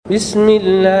بسم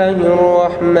الله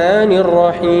الرحمن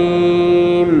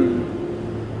الرحيم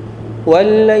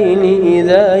والليل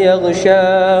إذا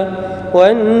يغشى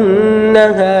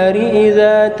والنهار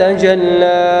إذا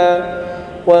تجلى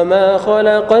وما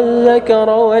خلق الذكر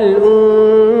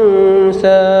والأنثى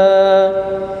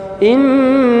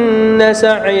إن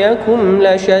سعيكم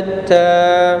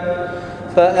لشتى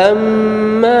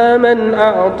فأما من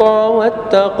أعطى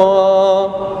واتقى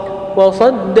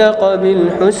وصدق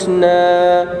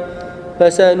بالحسنى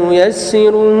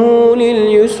فسنيسره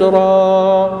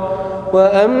لليسرى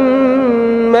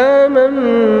وأما من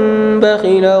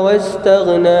بخل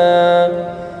واستغنى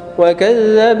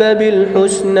وكذب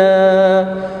بالحسنى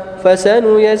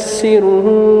فسنيسره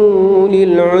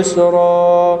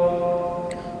للعسرى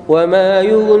وما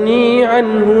يغني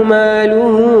عنه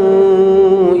ماله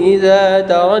إذا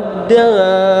تردى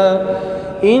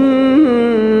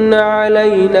إن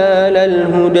علينا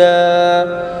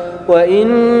للهدى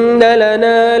وإن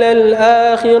لنا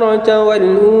للآخرة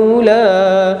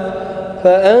والأولى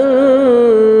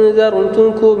فأنذرتكم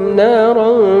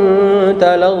نارا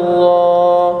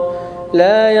تلظى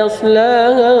لا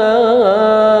يصلاها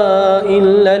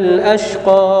إلا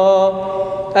الأشقى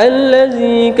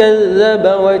الذي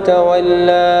كذب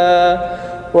وتولى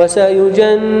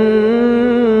وسيجنبها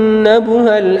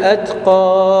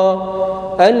الأتقى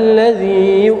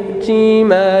الذي يؤتي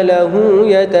ماله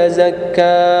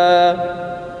يتزكى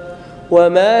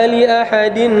وما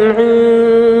لأحد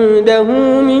عنده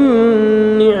من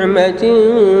نعمة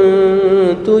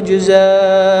تجزى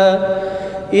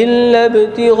إلا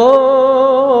ابتغاء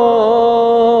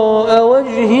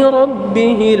وجه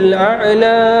ربه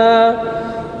الأعلى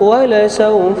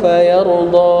ولسوف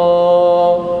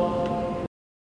يرضى.